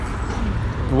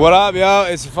What up, yo?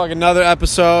 It's fucking another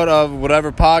episode of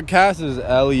whatever podcast. This is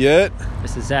Elliot.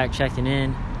 This is Zach checking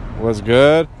in. What's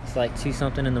good? It's like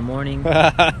 2-something in the morning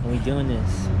and we doing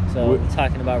this. So we're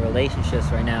talking about relationships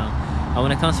right now. And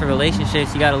when it comes to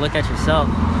relationships, you got to look at yourself.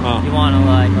 You want to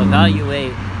like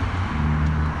evaluate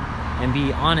and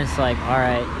be honest. Like, all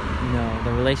right, you know,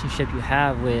 the relationship you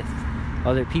have with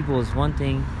other people is one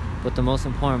thing, but the most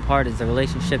important part is the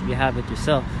relationship you have with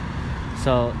yourself.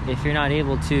 So if you're not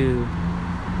able to,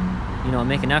 you know,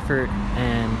 make an effort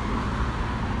and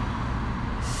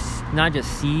not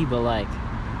just see, but like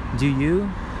do you,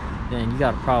 then you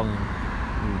got a problem.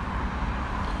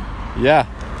 Yeah.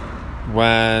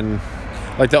 When,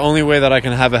 like, the only way that I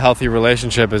can have a healthy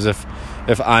relationship is if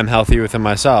I'm healthy within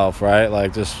myself, right?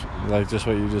 Like just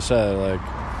what you just said, like,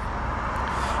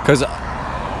 because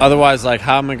otherwise, like,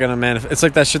 how am I gonna manifest? It's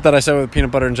like that shit that I said with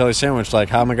peanut butter and jelly sandwich. Like,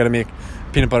 how am I gonna make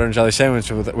peanut butter and jelly sandwich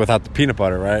without the peanut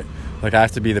butter, right? Like, I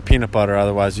have to be the peanut butter,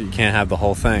 otherwise you can't have the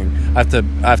whole thing. I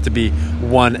have to be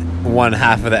one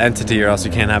half of the entity, or else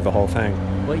you can't have the whole thing.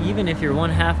 Well, even if you're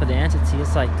one half of the entity,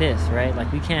 it's like this, right?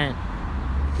 Like, we can't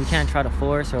try to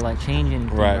force or like change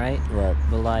anything, right? Right.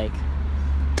 But like,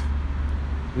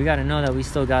 we got to know that we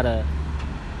still gotta,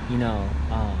 you know,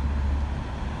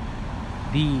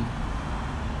 be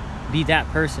that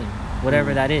person,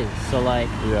 whatever that is. So like,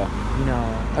 yeah, you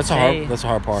know, that's a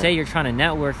hard part. Say you're trying to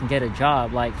network and get a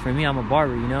job. Like, for me, I'm a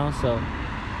barber, you know. So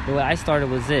the way I started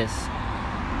was this.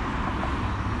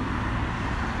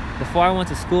 Before I went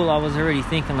to school, I was already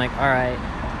thinking like, all right,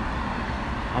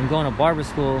 I'm going to barber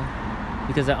school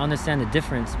because I understand the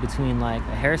difference between like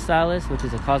a hairstylist, which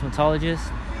is a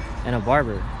cosmetologist, and a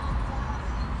barber.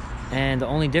 And the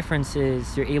only difference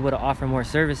is you're able to offer more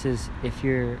services if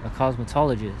you're a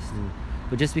cosmetologist.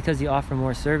 But just because you offer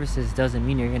more services doesn't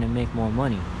mean you're going to make more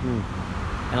money.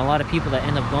 And a lot of people that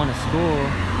end up going to school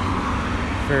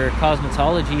for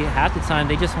cosmetology, half the time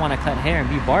they just want to cut hair and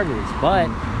be barbers. But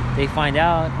they find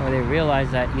out, or they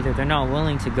realize that either they're not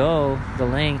willing to go the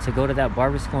length to go to that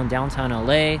barber school in downtown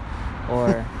LA,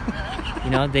 or you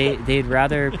know, they'd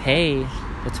rather pay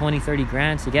the 20-30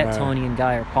 grand to get Tony and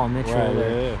Guy or Paul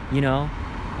Mitchell, you know,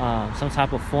 some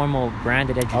type of formal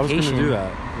branded education. I was going to do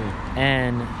that. Yeah.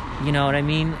 And you know what I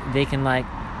mean? They can like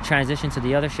transition to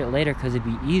the other shit later because it'd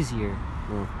be easier.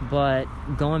 But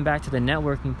going back to the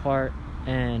networking part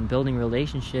and building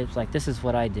relationships, like, this is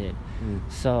what I did.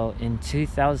 So in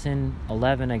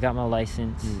 2011, I got my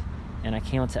license and I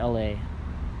came out to LA.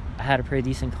 I had a pretty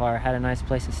decent car, had a nice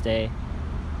place to stay.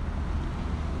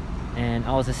 And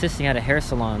I was assisting at a hair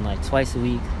salon like twice a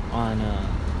week on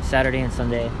Saturday and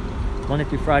Sunday. Monday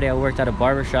through Friday, I worked at a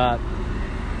barber shop.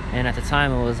 And at the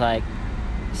time, it was like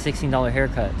 $16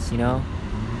 haircuts, you know?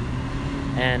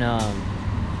 And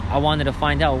I wanted to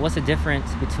find out what's the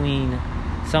difference between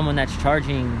someone that's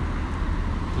charging,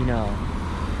 you know,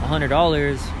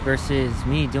 $100 versus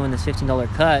me doing this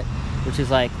 $15 cut, which is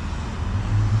like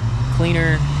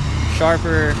cleaner,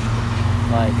 sharper,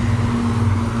 like,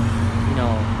 you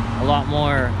know, a lot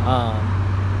more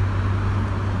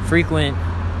frequent,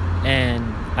 and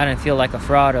I didn't feel like a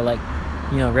fraud or like,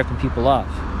 you know, ripping people off.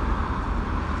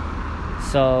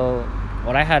 So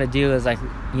what I had to do is, like,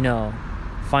 you know,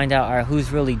 find out, all right,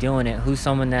 who's really doing it, who's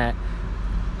someone that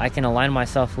I can align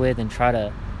myself with and try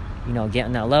to, you know, get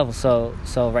on that level. So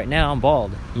right now I'm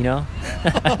bald, you know,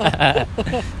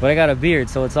 but I got a beard,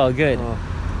 so it's all good. In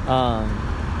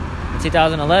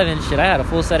 2011, shit, I had a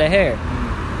full set of hair.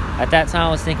 At that time,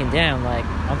 I was thinking, damn, like,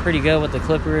 I'm pretty good with the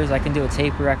clippers. I can do a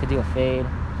taper, I could do a fade,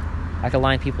 I could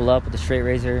line people up with a straight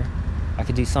razor, I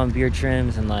could do some beard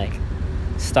trims and like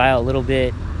style a little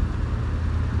bit.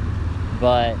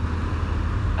 But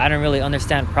I didn't really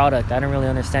understand product. I didn't really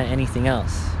understand anything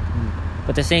else.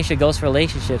 But the same shit goes for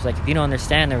relationships. Like, if you don't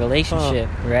understand the relationship,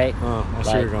 right?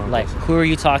 Like, who are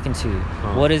you talking to?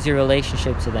 What is your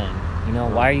relationship to them? You know,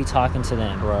 why are you talking to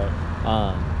them? Right.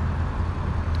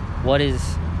 What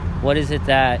is it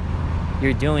that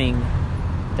you're doing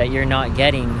that you're not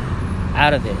getting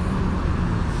out of it?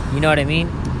 You know what I mean?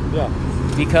 Yeah.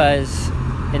 Because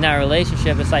in that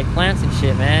relationship, it's like plants and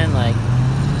shit, man. Like,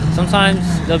 sometimes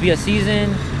there'll be a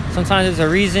season, sometimes there's a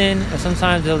reason, and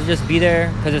sometimes they'll just be there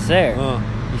because it's there.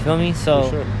 You feel me? So,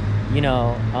 sure. You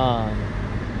know,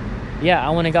 yeah, I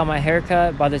went and got my hair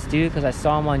cut by this dude because I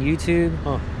saw him on YouTube.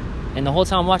 And the whole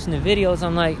time watching the videos,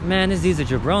 I'm like, man, this dude's a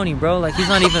jabroni, bro. Like, he's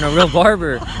not even a real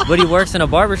barber, but he works in a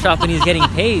barbershop and he's getting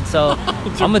paid. So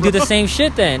I'm going to do the same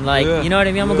shit then. Like, you know what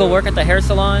I mean? I'm going to go work at the hair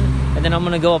salon, and then I'm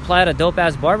going to go apply at a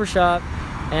dope-ass barbershop.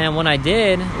 And when I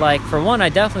did, like, for one, I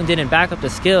definitely didn't back up the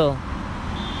skill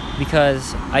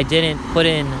because I didn't put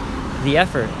in the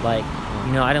effort. Like,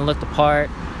 you know, I didn't look the part.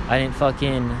 I didn't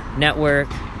fucking network,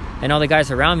 and all the guys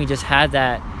around me just had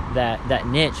that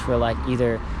niche where like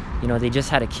either, you know, they just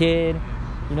had a kid,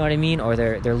 you know what I mean, or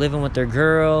they're living with their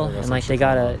girl, and like they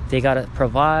gotta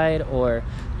provide, or,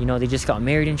 you know, they just got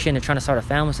married and shit and they're trying to start a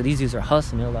family. So these dudes are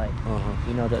hustling. They're like,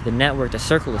 you know, the network, the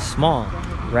circle is small,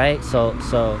 right? So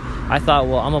I thought,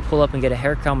 well, I'm gonna pull up and get a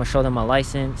haircut. I'm gonna show them my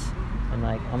license, and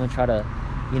like I'm gonna try to,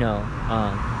 you know,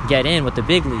 get in with the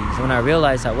big leagues. When I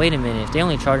realized that, wait a minute, if they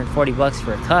only charging $40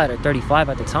 for a cut, or 35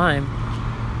 at the time,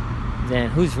 then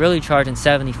who's really charging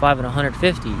 75 and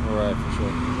 150? Right, for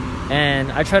sure.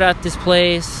 And I tried out this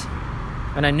place,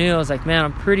 and I knew, I was like, man,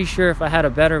 I'm pretty sure if I had a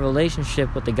better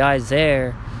relationship with the guys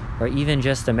there, or even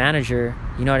just the manager,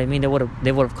 you know what I mean, they would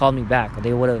have called me back, or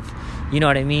they would have, you know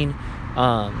what I mean,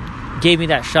 gave me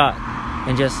that shot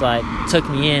and just like took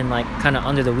me in, like kind of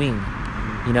under the wing,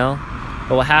 you know.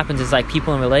 But what happens is like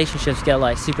people in relationships get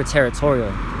like super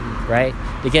territorial, right?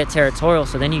 They get territorial,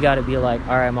 so then you got to be like,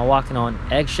 all right, am I walking on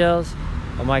eggshells?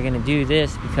 Am I going to do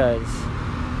this because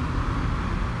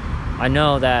I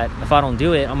know that if I don't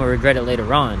do it, I'm going to regret it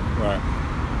later on. Right.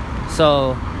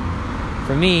 So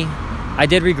for me, I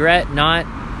did regret not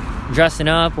dressing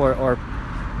up or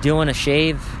doing a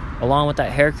shave along with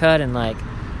that haircut and like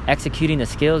executing the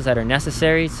skills that are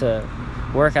necessary to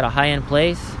work at a high-end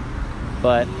place.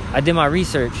 But I did my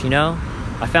research, you know.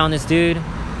 I found this dude.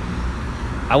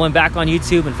 I went back on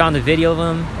YouTube and found the video of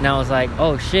him, and I was like,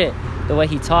 oh shit, the way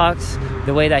he talks,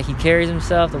 the way that he carries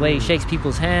himself, the way he shakes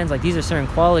people's hands, like these are certain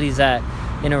qualities that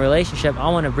in a relationship I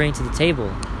want to bring to the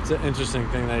table. It's an interesting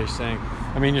thing that you're saying.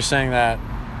 I mean, you're saying that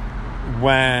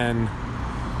when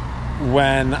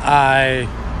I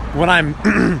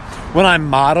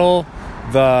model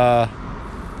the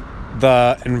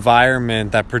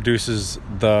environment that produces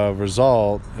the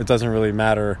result, it doesn't really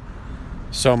matter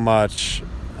so much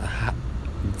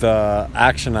the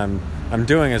action I'm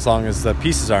doing, as long as the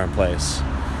pieces are in place.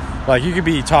 Like you could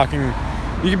be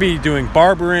doing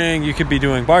barbering, you could be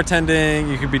doing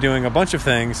bartending, you could be doing a bunch of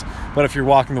things, but if you're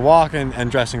walking the walk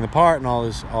and dressing the part and all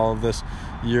of this,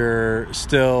 you're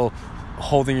still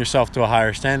holding yourself to a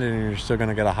higher standard, and you're still going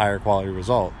to get a higher quality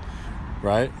result,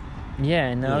 right? Yeah,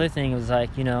 and the other thing was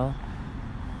like, you know,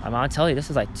 I'll tell you, this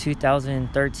was like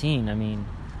 2013. I mean,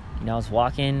 you know, I was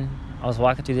walking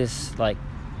through this like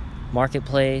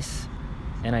marketplace,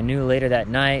 and I knew later that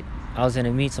night I was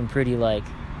gonna meet some pretty like,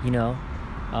 you know,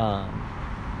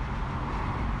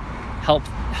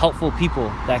 helpful people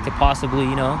that could possibly,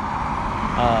 you know,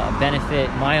 benefit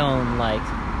my own like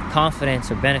confidence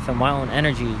or benefit my own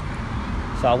energy.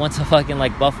 So I went to fucking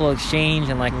like Buffalo Exchange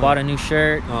and like bought a new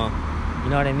shirt. You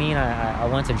know what I mean? I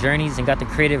went to Journeys and got the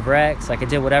Creative Rex. Like I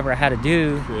did whatever I had to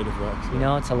do. Creative Rex. You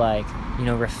know, to like, you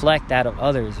know, reflect that of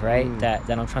others, right? That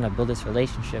I'm trying to build this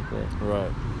relationship with.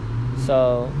 Right.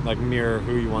 So like mirror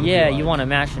who you want to be. Yeah, like. you want to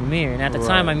match and mirror. And at the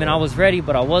time, I mean, I was ready,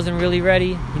 but I wasn't really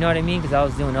ready. You know what I mean? Because I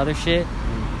was doing other shit.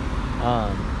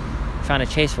 Trying to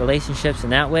chase relationships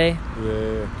in that way.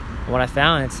 Yeah. What I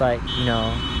found, it's like, you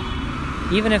know,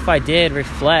 even if I did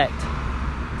reflect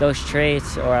those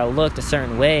traits or I looked a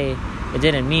certain way, it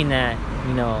didn't mean that,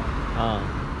 you know,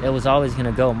 it was always going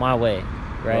to go my way,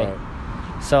 right?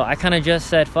 So I kind of just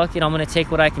said, fuck it, I'm going to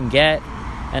take what I can get.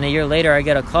 And a year later, I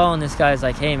get a call, and this guy's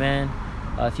like, hey, man,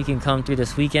 if you can come through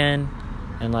this weekend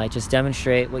and, like, just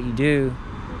demonstrate what you do,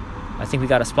 I think we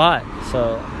got a spot.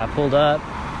 So I pulled up.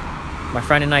 My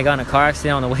friend and I got in a car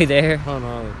accident on the way there. Oh,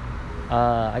 no.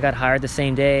 I got hired the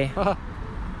same day.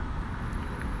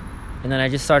 And then I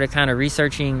just started kind of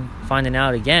researching, finding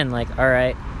out again, like, all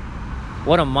right,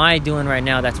 what am I doing right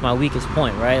now that's my weakest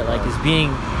point, right? Like, is being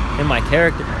in my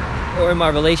character or in my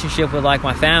relationship with, like,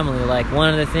 my family. Like, one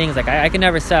of the things, like, I could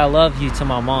never say I love you to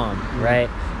my mom, right?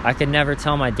 I could never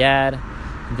tell my dad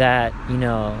that, you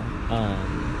know,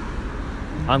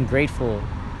 I'm grateful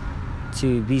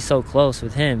to be so close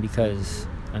with him because,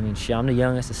 I mean, shit, I'm the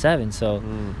youngest of 7. So,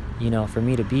 you know, for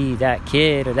me to be that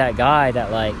kid or that guy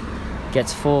that, like,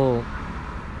 gets full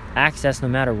access no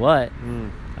matter what.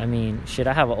 I mean, shit,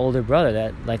 I have an older brother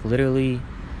that, like, literally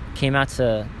came out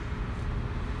to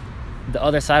the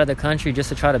other side of the country just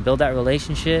to try to build that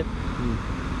relationship.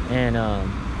 And,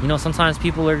 you know, sometimes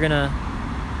people are going to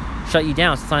shut you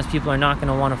down. Sometimes people are not going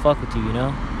to want to fuck with you, you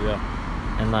know?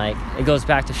 Yeah. And, like, it goes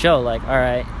back to show, like, all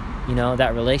right, you know,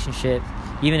 that relationship,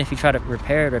 even if you try to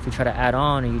repair it or if you try to add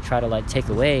on or you try to, like, take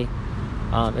away,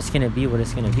 it's going to be what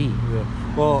it's going to be.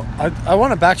 Yeah. Well, I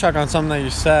want to backtrack on something that you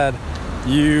said.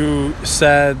 You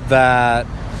said that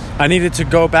I needed to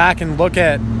go back and look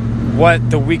at what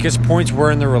the weakest points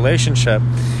were in the relationship.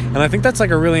 And I think that's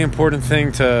like a really important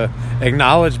thing to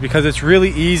acknowledge, because it's really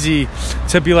easy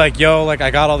to be like, yo, like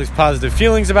I got all these positive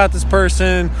feelings about this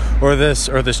person or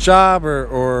this job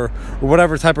or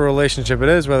whatever type of relationship it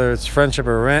is, whether it's friendship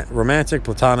or romantic,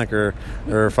 platonic or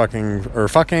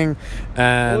fucking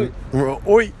and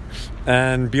oi.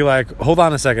 And be like, hold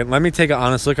on a second, let me take an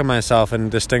honest look at myself and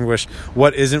distinguish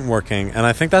what isn't working. And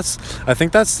I think that's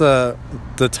the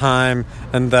time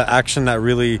and the action that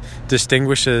really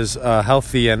distinguishes a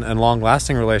healthy and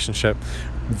long-lasting relationship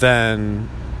than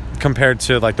compared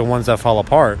to like the ones that fall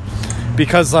apart.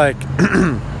 Because like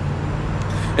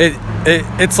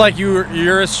it's like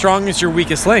you're as strong as your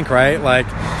weakest link, right? Like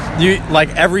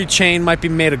every chain might be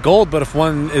made of gold, but if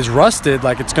one is rusted,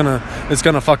 like it's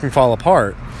gonna fucking fall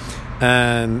apart.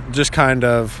 And just kind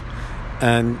of,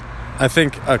 and I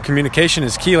think communication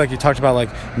is key. Like you talked about, like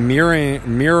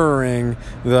mirroring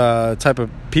the type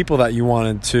of people that you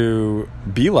wanted to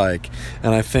be like.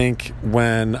 And I think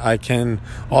when I can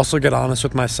also get honest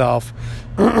with myself,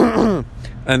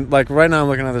 and like right now I'm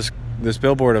looking at this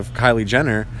billboard of Kylie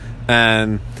Jenner,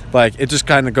 and like it just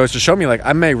kind of goes to show me, like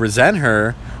I may resent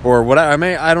her or whatever,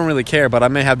 I don't really care, but I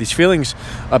may have these feelings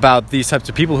about these types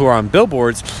of people who are on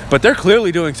billboards, but they're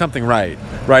clearly doing something right?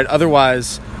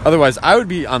 Otherwise I would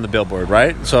be on the billboard,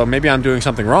 right? So maybe I'm doing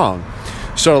something wrong.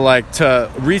 So like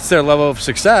to reach their level of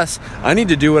success, I need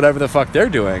to do whatever the fuck they're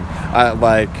doing.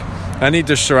 I need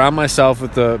to surround myself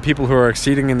with the people who are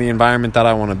exceeding in the environment that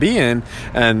I want to be in,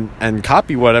 and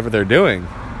copy whatever they're doing.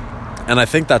 And I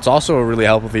think that's also a really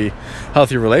healthy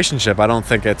relationship. I don't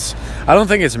think it's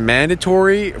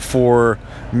mandatory for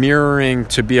mirroring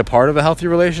to be a part of a healthy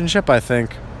relationship. I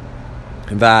think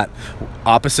that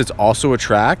opposites also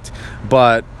attract,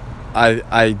 but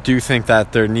I do think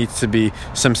that there needs to be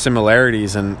some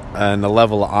similarities, and a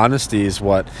level of honesty is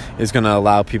what is going to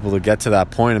allow people to get to that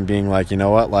point and being like, you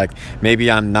know what, like maybe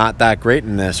I'm not that great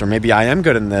in this, or maybe I am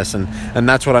good in this, and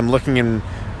that's what I'm looking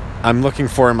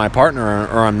for in my partner,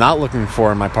 or I'm not looking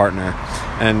for in my partner,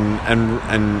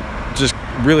 and just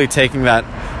really taking that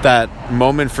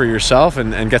moment for yourself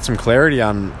and get some clarity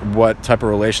on what type of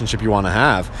relationship you want to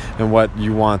have and what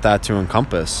you want that to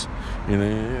encompass. You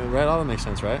know, right? All that makes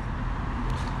sense, right?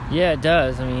 Yeah, it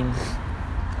does. I mean,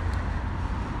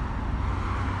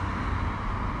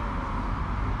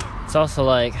 it's also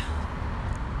like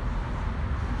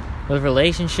with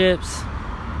relationships,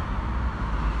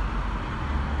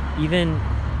 even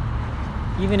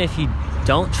if you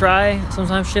don't try,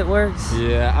 sometimes shit works.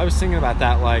 Yeah, I was thinking about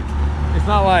that. Like, it's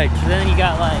not like, then you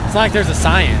got like, it's not like there's a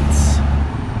science.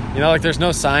 You know, like there's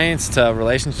no science to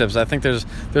relationships. I think there's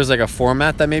like a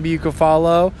format that maybe you could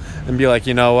follow and be like,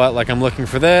 you know what, like I'm looking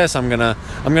for this. I'm gonna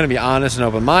be honest and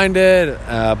open-minded.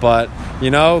 But you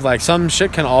know, like some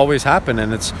shit can always happen,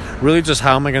 and it's really just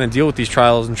how am I gonna deal with these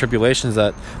trials and tribulations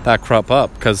that crop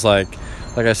up? Because like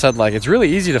I said, like it's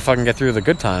really easy to fucking get through the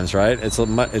good times, right?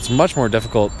 It's much more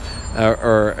difficult,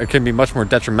 or it can be much more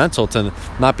detrimental to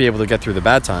not be able to get through the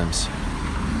bad times.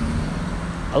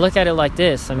 I look at it like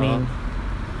this. I mean,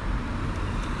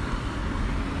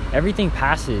 everything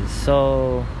passes.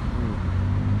 So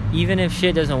even if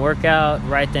shit doesn't work out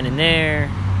right then and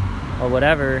there or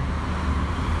whatever,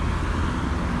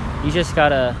 you just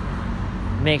gotta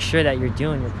make sure that you're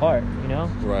doing your part, you know?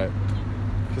 Right.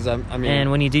 Because I mean, and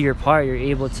when you do your part, you're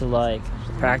able to like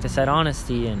practice that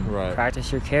honesty and right. practice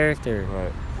your character.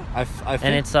 Right. I think,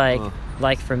 and it's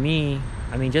like for me,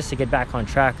 I mean, just to get back on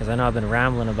track, because I know I've been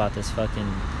rambling about this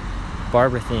fucking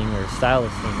barber thing or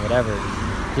stylist thing, whatever.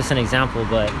 Just an example,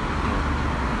 but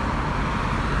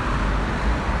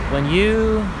when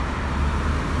you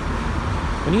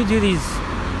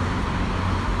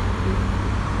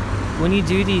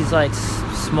do these like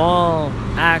small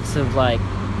acts of like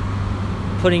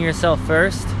putting yourself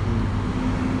first,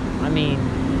 I mean,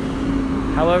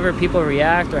 however people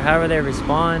react or however they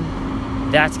respond,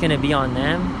 that's gonna be on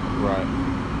them. Right.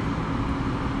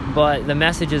 But the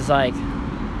message is like,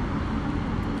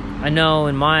 I know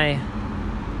in my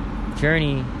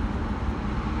journey,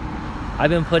 I've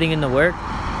been putting in the work,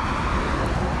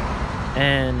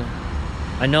 and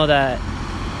I know that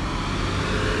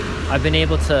I've been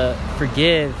able to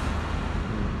forgive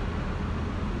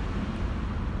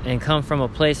and come from a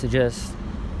place of just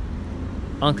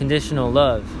unconditional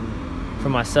love for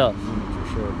myself. For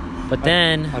sure. But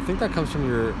then I think that comes from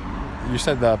you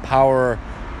said the power,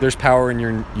 there's power in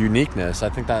your uniqueness. I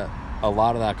think that a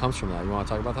lot of that comes from that. You want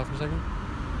to talk about that for a second?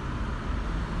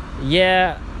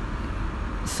 Yeah.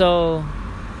 So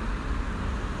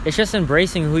it's just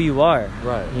embracing who you are.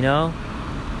 Right. You know?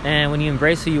 And when you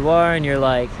embrace who you are and you're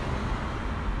like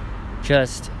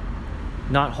just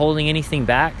not holding anything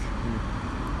back.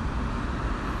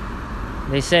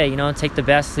 They say, you know, take the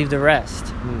best, leave the rest.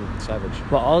 Savage.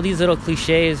 But all these little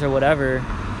cliches or whatever,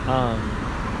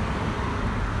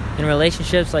 in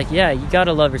relationships, like, yeah, you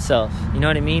gotta love yourself. You know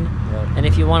what I mean? Right. And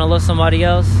if you want to love somebody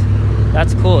else,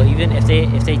 that's cool. Even if they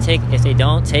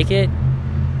don't take it,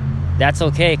 that's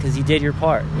okay, because you did your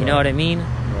part. You know what I mean?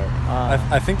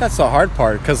 I think that's the hard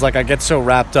part, because like I get so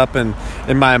wrapped up in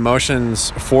my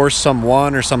emotions for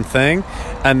someone or something,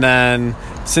 and then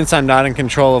since I'm not in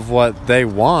control of what they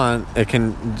want, it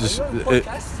can just we're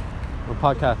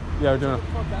podcast. Yeah, we're doing a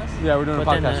podcast. Yeah, we're doing a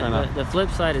podcast right now. The flip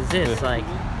side is this, like,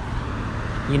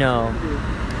 you know,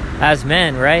 as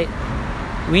men, right?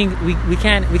 We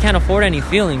can't afford any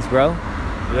feelings, bro.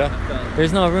 Yeah.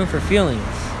 There's no room for feelings.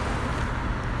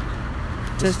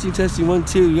 Testing, 1,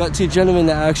 2. You got two gentlemen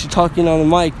that are actually talking on the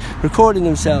mic, recording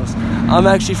themselves. I'm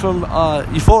actually from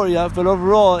Euphoria, but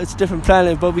overall it's a different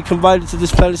planet, but we combined it to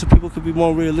this planet so people could be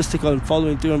more realistic on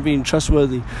following through and being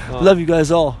trustworthy. Love you guys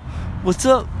all. What's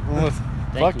up?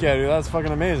 Fuck yeah, dude. That's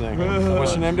fucking amazing.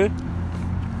 What's your name, dude?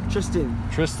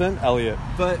 Tristan, Elliot.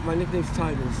 but my nickname's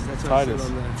Titus. That's what I said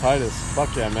on there. Titus.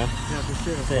 Fuck yeah, man. Yeah, for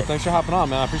sure. Well, thanks for hopping on,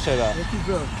 man. I appreciate that. Thank you,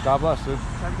 bro. God bless, dude.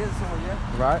 Try to get someone,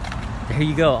 yeah? Right? There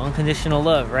you go, unconditional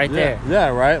love, right there. Yeah,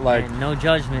 right. Like, and no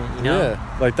judgment, you know.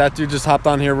 Yeah, like that dude just hopped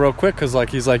on here real quick because, like,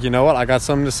 he's like, you know what? I got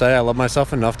something to say. I love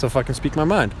myself enough to fucking speak my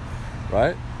mind.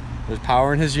 Right? There's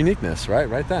power in his uniqueness. Right?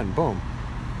 Right then, boom.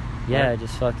 Yeah, right.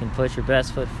 Just fucking put your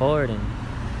best foot forward and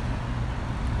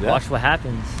watch what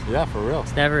happens. Yeah, for real.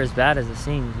 It's never as bad as it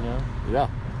seems, you know. Yeah.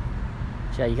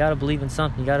 Yeah, you gotta believe in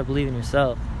something. You gotta believe in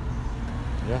yourself.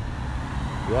 Yeah.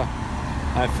 Yeah.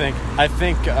 I think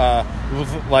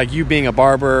with like you being a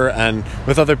barber and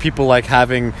with other people like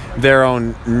having their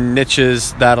own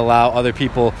niches that allow other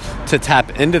people to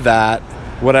tap into that,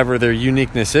 whatever their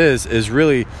uniqueness is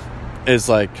really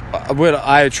like what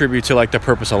I attribute to like the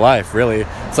purpose of life. Really,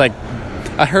 it's like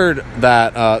I heard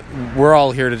that we're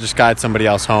all here to just guide somebody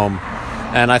else home,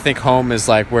 and I think home is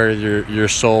like where your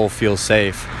soul feels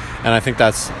safe, and I think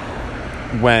that's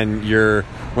when you're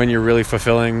really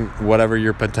fulfilling whatever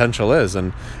your potential is,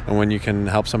 and when you can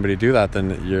help somebody do that,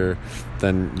 then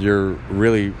you're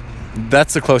really,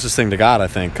 that's the closest thing to God, I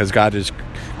think, because God is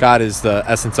the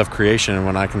essence of creation, and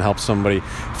when I can help somebody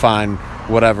find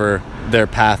whatever their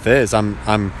path is, I'm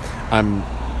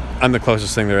the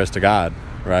closest thing there is to God,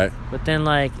 right? But then,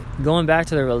 like, going back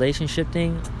to the relationship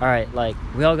thing, all right, like,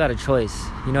 we all got a choice,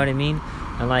 you know what I mean?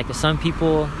 And like some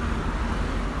people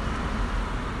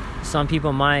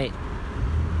might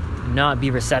not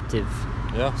be receptive.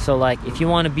 Yeah. So like if you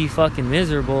want to be fucking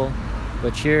miserable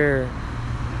but you're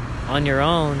on your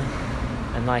own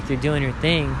and like you're doing your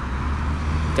thing,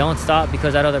 don't stop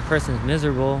because that other person's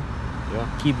miserable.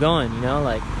 Yeah. Keep going, you know,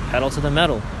 like pedal to the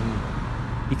metal.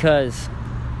 Because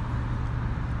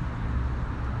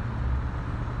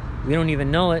we don't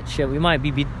even know it. Shit, we might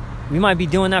be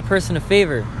doing that person a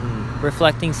favor,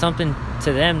 reflecting something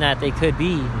to them that they could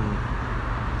be.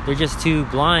 They're just too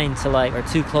blind to like, or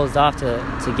too closed off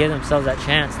to give themselves that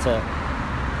chance to,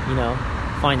 you know,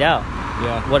 find out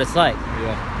what it's like.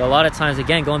 Yeah. But a lot of times,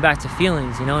 again, going back to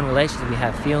feelings, you know, in relationships, we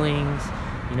have feelings,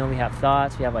 you know, we have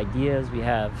thoughts, we have ideas, we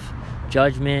have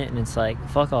judgment, and it's like,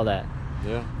 fuck all that.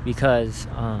 Yeah. Because,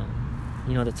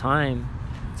 you know, the time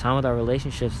with our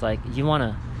relationships, like, you want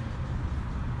to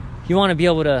be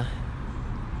able to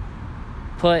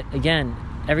put, again,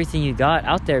 everything you got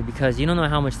out there, because you don't know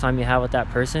how much time you have with that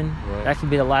person. Right. That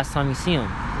could be the last time you see them.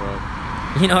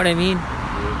 Right. You know what I mean?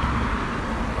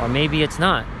 Yeah. Or maybe it's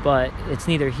not, but it's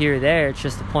neither here or there. It's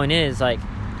just the point is, like,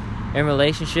 in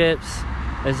relationships,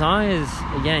 as long as,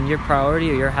 again, your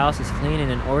priority or your house is clean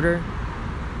and in order,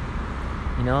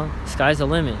 you know, sky's the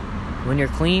limit. When you're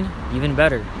clean, even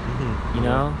better. You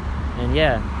know? And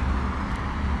yeah,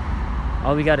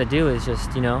 all we got to do is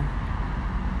just, you know,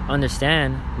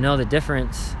 understand, know the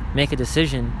difference, make a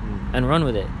decision, and run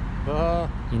with it.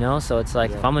 You know, so it's like,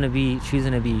 if I'm gonna be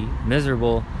choosing to be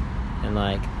miserable and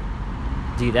like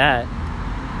do that,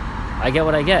 I get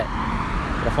what I get.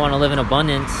 But if I want to live in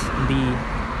abundance and be,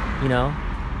 you know,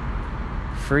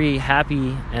 free,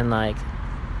 happy, and like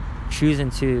choosing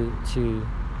to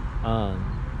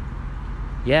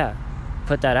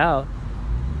put that out,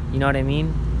 you know what I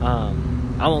mean? I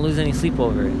won't lose any sleep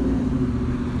over it.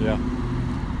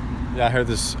 Yeah, I heard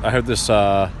this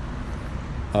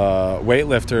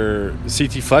weightlifter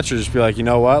CT Fletcher just be like, you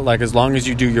know what, like, as long as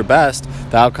you do your best,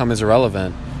 the outcome is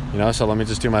irrelevant, you know, so let me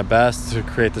just do my best to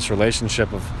create this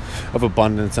relationship of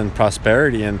abundance and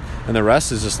prosperity, and the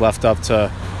rest is just left up to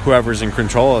whoever's in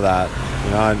control of that,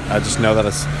 you know. I just know that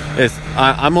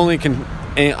I'm only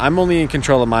I'm only in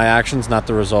control of my actions, not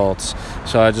the results.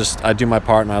 So I do my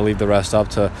part and I leave the rest up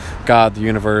to God, the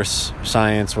universe,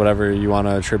 science, whatever you want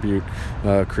to attribute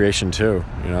creation to,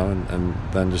 you know, and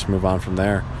then just move on from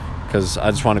there. Because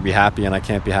I just want to be happy, and I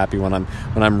can't be happy when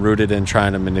I'm rooted in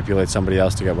trying to manipulate somebody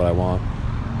else to get what I want.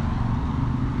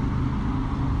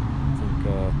 I think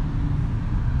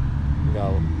we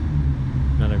got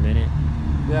Another minute.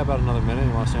 Yeah, about another minute.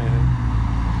 You want to say anything?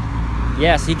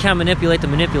 Yeah, so you can't manipulate the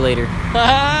manipulator.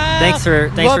 Thanks for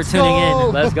tuning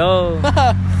in. Let's go.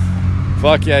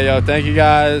 Fuck yeah, yo. Thank you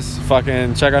guys.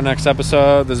 Fucking check our next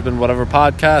episode. This has been Whatever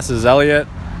Podcast. This is Elliot.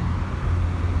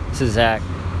 This is Zach.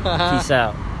 Peace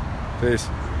out. Peace.